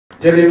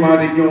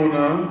Jeremiah ñëw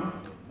na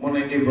mu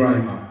ne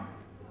Ibrahima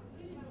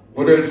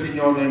modèle si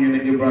ñëw na ñu ne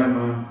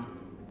Ibrahima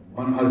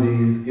man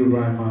Aziz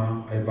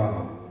Ibrahima ay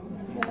baaw.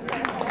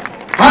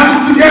 Hands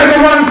together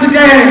once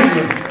again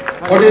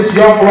for this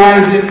young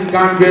rising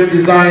Gambian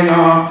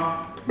designer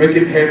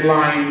making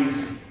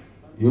headlines.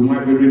 You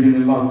might be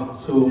reading a lot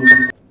soon.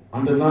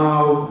 And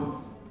now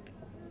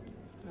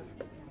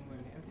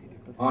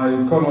I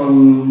come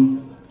on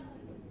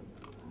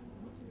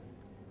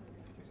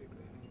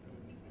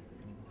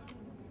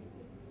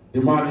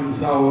the man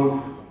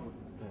himself,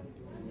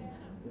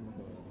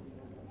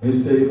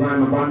 Mr.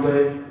 Ebrahim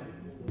Bandeh,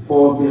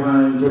 force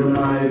behind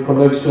Gemini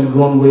Collection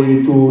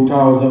Runway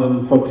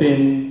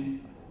 2014.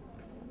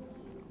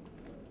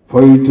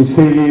 For you to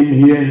see him,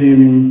 hear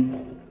him,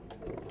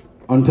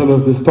 and tell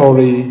us the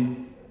story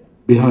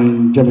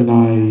behind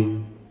Gemini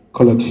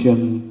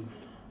Collection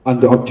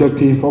and the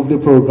objective of the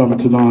program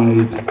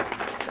tonight,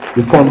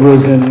 the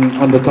fundraising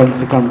and the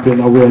cancer campaign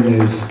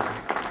awareness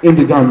in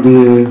the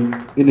Gambia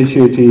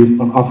Initiative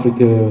on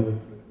Africa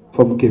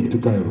from Cape to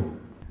Cairo.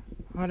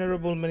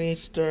 Honorable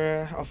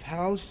Minister of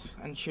Health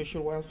and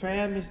Social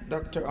Welfare, Ms.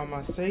 Dr.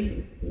 Omar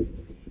Sy,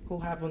 who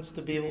happens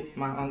to be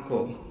my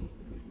uncle.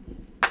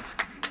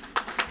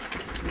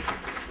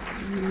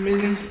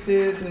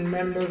 Ministers and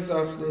members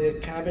of the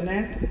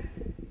Cabinet,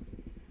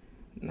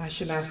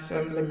 National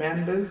Assembly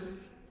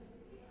members,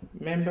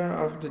 member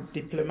of the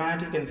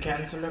Diplomatic and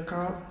Consular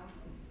Corps,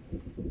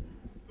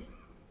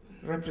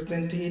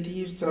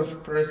 representatives of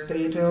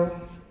Parastatal,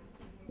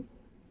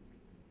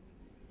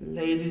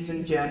 ladies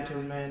and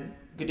gentlemen,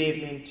 good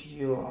evening to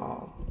you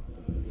all.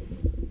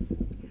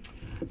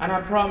 And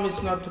I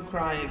promise not to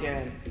cry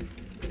again.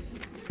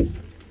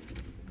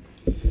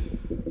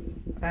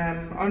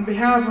 On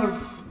behalf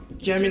of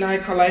Gemini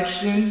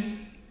Collection,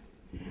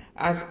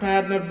 as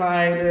partnered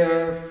by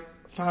the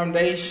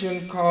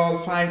foundation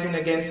called Fighting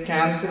Against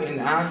Cancer in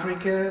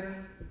Africa,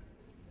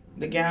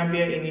 the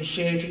Gambia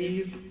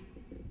Initiative,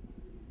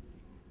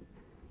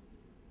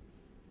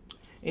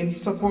 in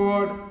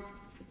support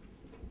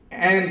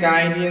and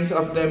guidance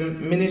of the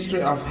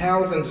Ministry of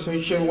Health and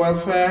Social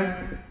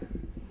Welfare,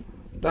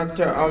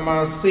 Dr.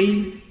 Omar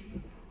Sy,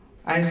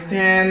 I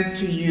stand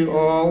to you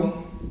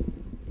all.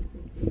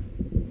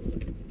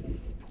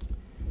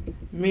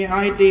 May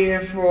I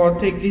therefore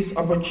take this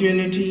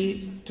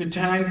opportunity to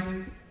thank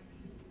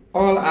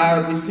all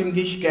our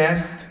distinguished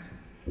guests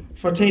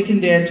for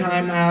taking their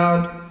time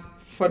out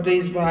for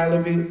this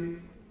valuable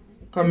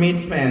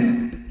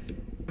commitment.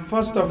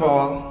 First of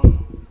all,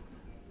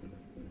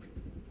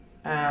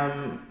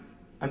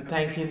 I'm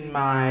thanking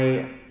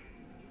my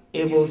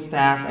able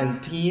staff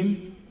and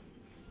team,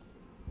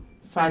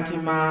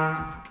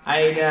 Fatima,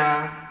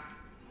 Aida,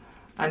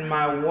 and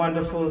my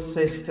wonderful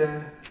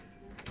sister,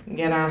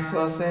 Ngena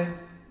Sose.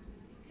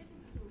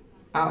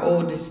 I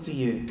owe this to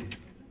you.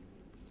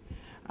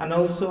 And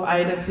also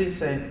Aida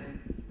Sise,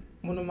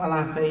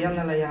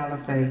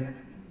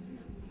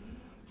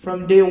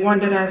 from day one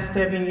that I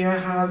stepped in your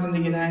house in the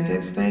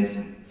United States,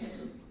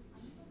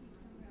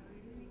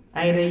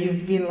 Aida,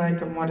 you've been like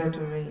a mother to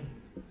me.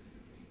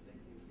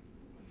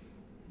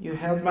 You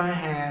held my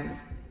hand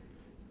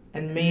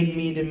and made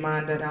me the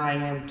man that I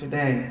am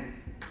today.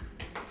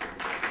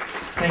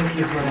 Thank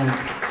you for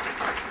that.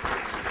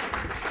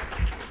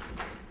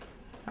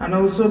 And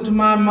also to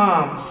my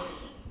mom,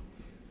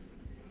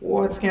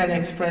 words can't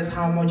express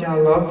how much I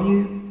love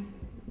you.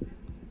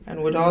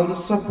 And with all the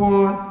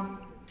support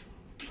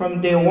from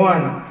day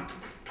one,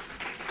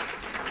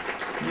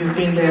 you've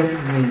been there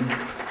for me.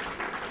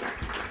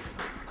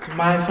 To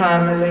my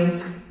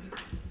family,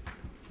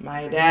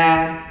 my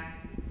dad,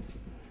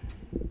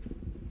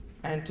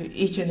 and to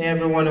each and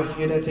every one of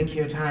you that take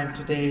your time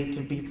today to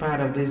be part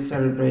of this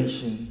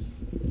celebration.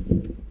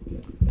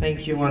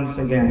 Thank you once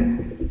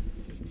again.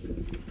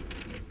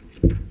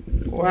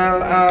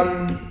 Well,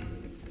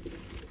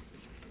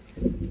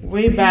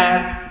 way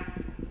back,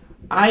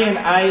 I and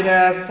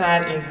Ida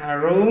sat in her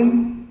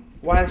room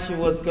while she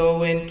was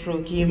going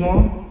through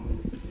chemo.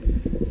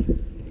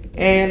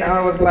 And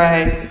I was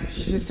like,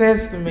 she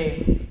says to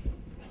me,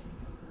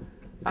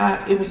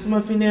 it was my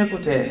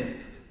finekute.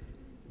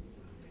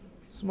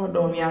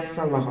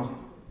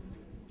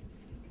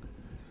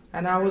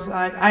 And I was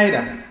like,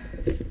 Ida,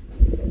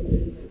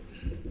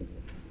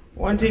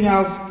 one thing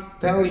I'll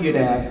tell you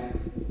that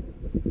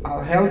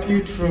I'll help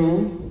you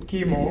through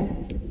chemo.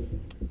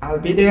 I'll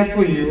be there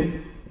for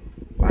you.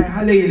 Why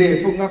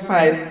hale for nga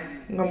fight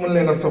nga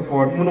mulena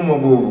support munuma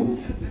bobu.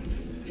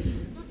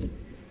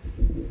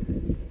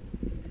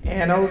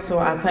 And also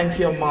I thank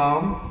your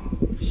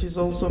mom. She's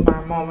also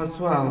my mom as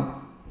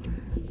well.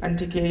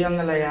 Auntie ke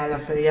yalla la yalla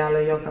fe yalla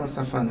yokal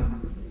safana.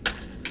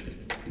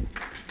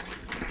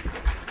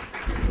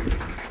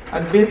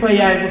 Ak bepp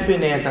yaay bu fi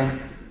nekka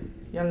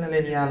yalla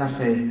len yalla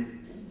fe.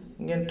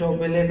 Ngeen tok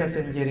be lekka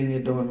sen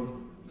jeriñi doon.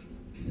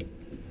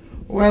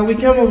 Well, we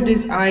came up with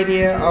this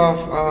idea of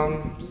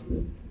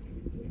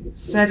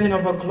setting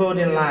up a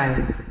clothing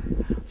line.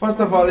 First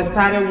of all, it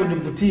started with the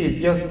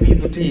boutique, just be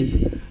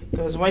boutique.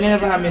 Because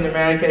whenever I'm in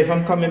America, if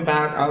I'm coming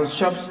back, I'll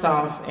shop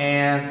stuff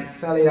and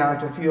sell it out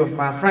to a few of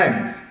my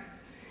friends.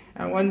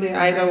 And one day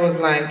Ida was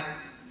like,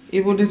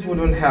 even this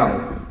wouldn't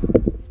help.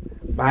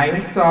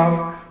 Buying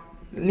stuff,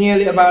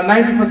 nearly about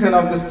 90%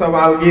 of the stuff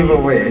I'll give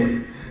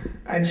away.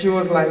 And she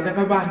was like,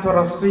 I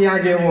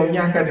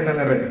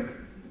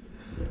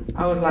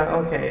was like,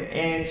 okay.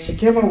 And she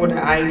came up with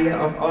the idea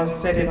of us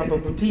setting up a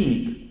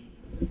boutique.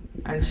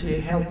 And she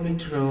helped me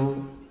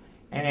through.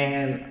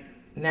 And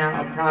now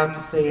I'm proud to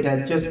say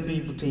that Just Be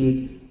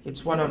Boutique,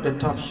 it's one of the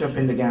top shops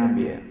in the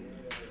Gambia.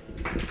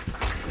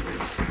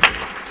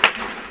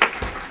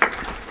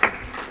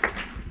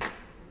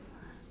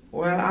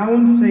 Well, I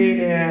wouldn't say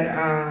that,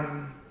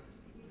 I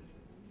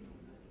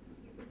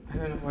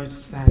don't know where to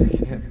start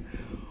again.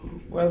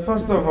 Well,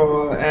 first of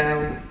all,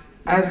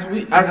 as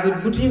the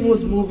boutique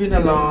was moving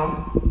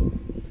along,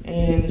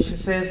 and she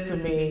says to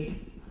me,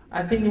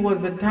 I think it was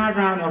the third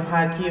round of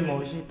her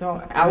chemo. She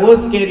thought I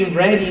was getting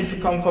ready to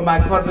come for my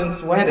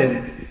cousin's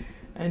wedding,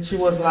 and she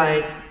was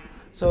like,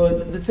 so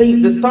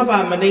the stuff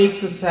I managed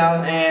to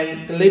sell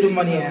and the little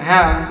money I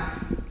have,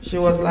 she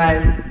was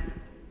like,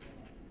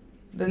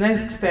 the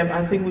next step,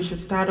 I think we should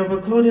start up a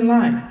clothing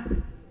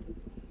line.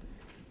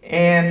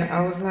 And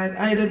I was like,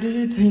 Ida, do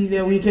you think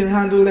that we can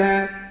handle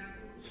that?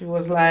 She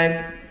was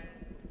like,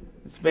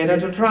 it's better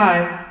to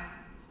try.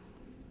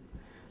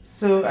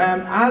 So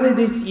early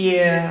this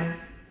year,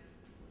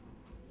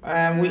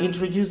 we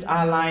introduced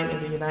our line in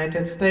the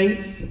United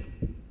States.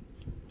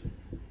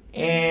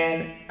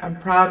 And I'm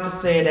proud to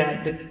say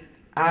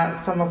that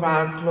some of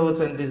our clothes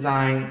and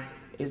design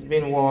is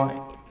being worn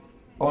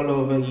all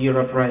over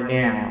Europe right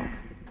now.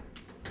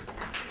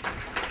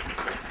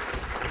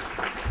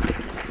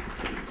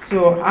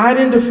 So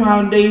adding the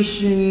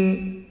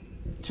foundation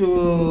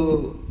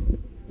to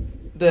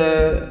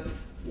the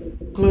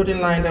clothing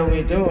line that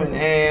we're doing,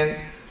 and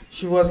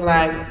she was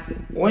like,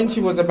 when she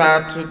was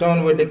about to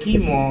done with the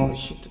chemo,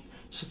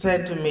 she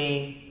said to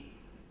me,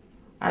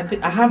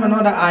 I have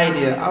another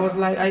idea. I was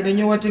like, I don't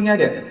know what to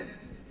get.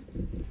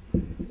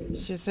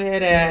 She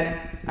said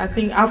that, I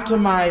think after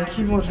my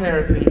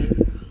chemotherapy,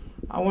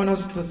 I want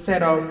us to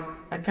set up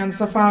a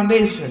cancer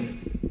foundation.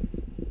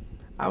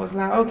 I was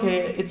like,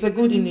 okay, it's a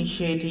good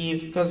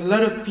initiative because a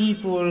lot of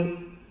people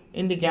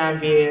in the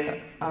Gambia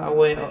are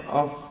aware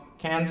of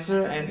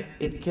cancer and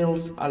it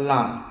kills a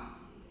lot.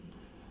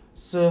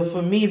 So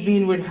for me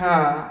being with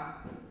her,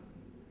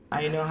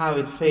 I know how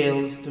it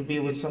feels to be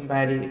with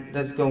somebody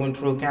that's going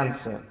through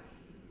cancer.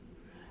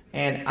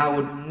 And I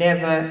would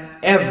never,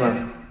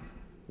 ever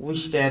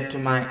wish that to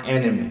my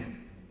enemy.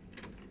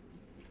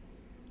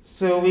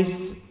 So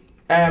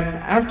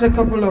after a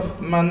couple of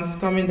months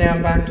coming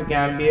down back to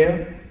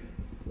Gambia,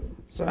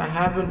 so I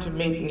happened to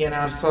meet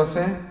Ngenar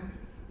Sose,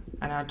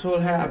 and I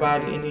told her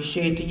about the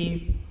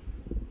initiative.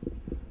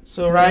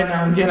 So right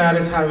now, Ngenar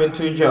is having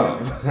 2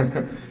 jobs,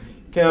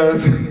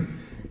 because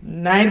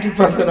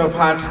 90% of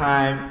her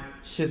time,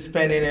 she's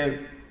spending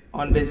it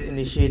on this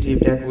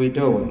initiative that we're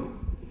doing.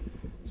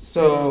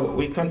 So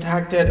we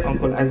contacted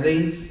Uncle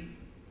Aziz,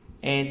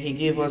 and he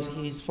gave us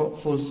his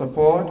full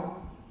support.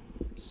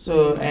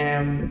 So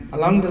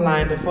along the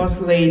line, the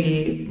First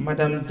Lady,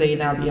 Madam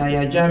Zainab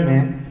Yaya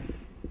Jammeh,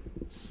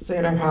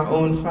 set up her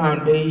own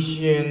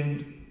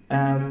foundation,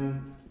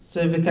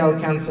 Cervical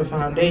Cancer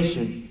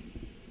Foundation.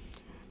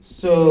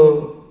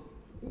 So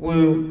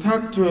we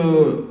talked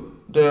to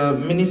the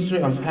Ministry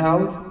of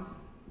Health,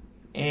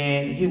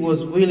 and he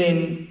was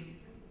willing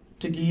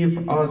to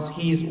give us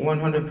his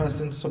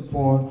 100%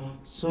 support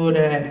so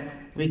that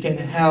we can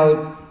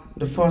help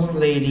the First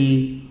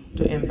Lady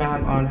to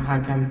embark on her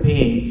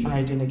campaign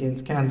fighting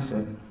against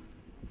cancer.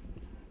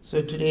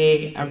 So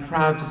today, I'm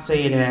proud to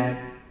say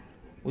that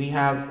we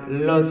have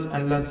lots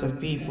and lots of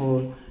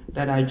people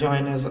that are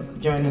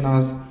joining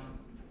us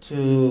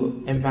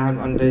to embark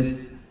on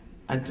these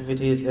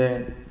activities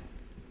that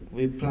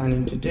we're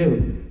planning to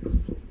do.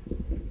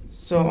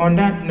 So on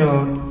that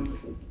note,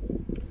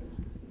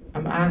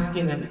 I'm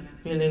asking and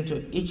appealing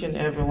to each and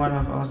every one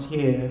of us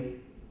here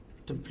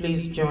to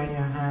please join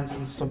your hands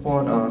and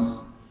support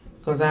us,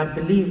 because I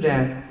believe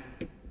that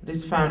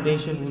this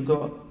foundation will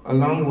go a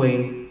long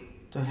way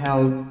to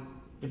help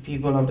the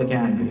people of the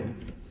Gambia.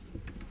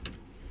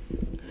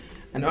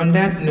 And on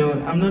that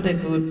note, I'm not a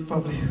good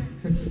public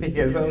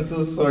speaker, so I'm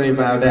so sorry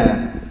about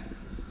that.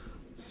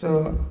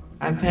 So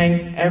I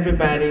thank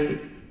everybody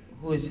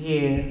who is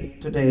here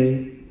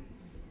today.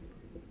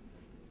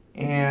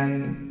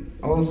 And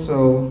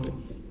also,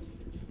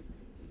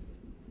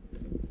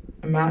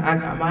 I'm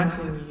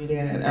asking you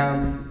that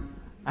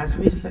as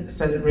we're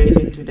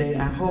celebrating today,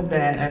 I hope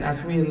that, and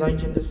as we're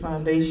launching this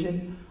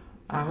foundation,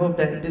 I hope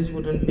that this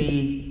wouldn't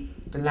be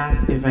the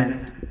last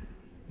event.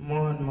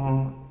 More and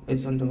more,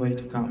 it's on the way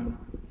to come.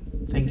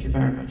 Thank you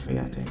very much for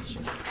your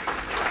attention.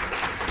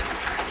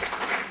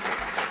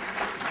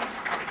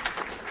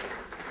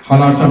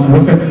 Halatam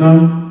rafet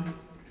na,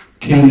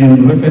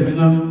 keenem rafet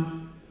na,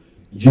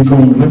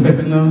 jikom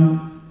rafet na,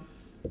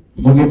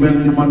 mu ngi mel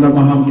ni man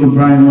dama xam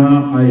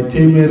Ibrahima ay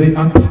téeméeri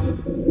at,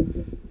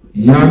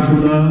 yaatu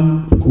na,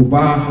 ku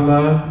baax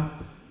la,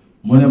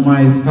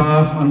 My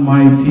staff and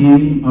my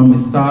team, I'm a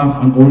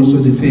staff and also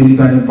at the same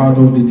time part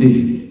of the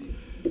team.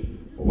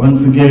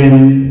 Once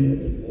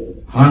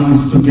again,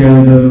 hands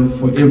together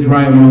for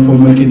Ebrahim for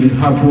making it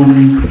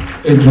happen,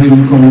 a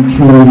dream come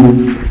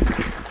true.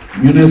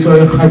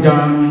 Yunesoy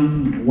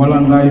Khajan,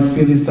 Walangay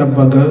Fili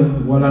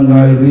Sabaga,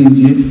 Walangay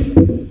Rijif,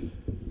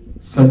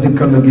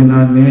 Sadika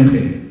Lagina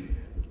Nehe.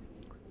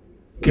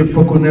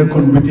 Kipokune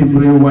kon bitim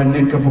rew wa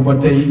nek fa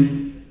batay.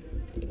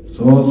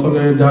 So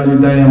sole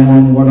dali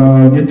diamond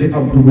wara ñetti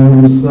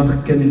abdou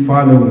sax ken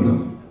faale wala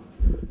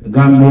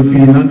Gambie fi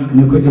nak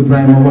ñuko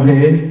Ibrahima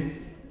waxe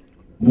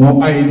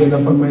mo ay de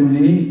dafa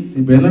melni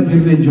ci ben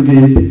bir lañ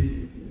joggé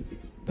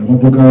dama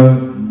bëgg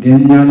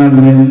ngeen ñaanal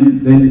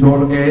leen dañ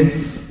door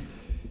es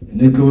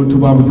ne ko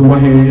tubab di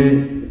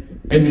waxe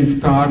any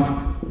start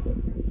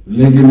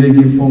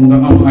legi fo nga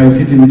am ay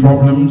teething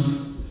problems.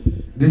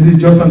 This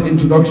is just an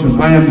introduction.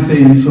 I am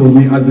saying so,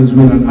 me as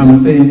well, and I'm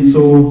saying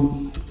so.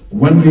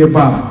 When we are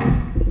back,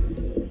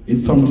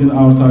 it's something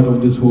outside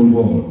of this whole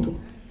world.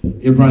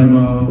 Ebrahim,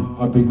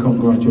 a big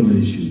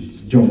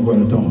congratulations. Job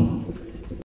well done.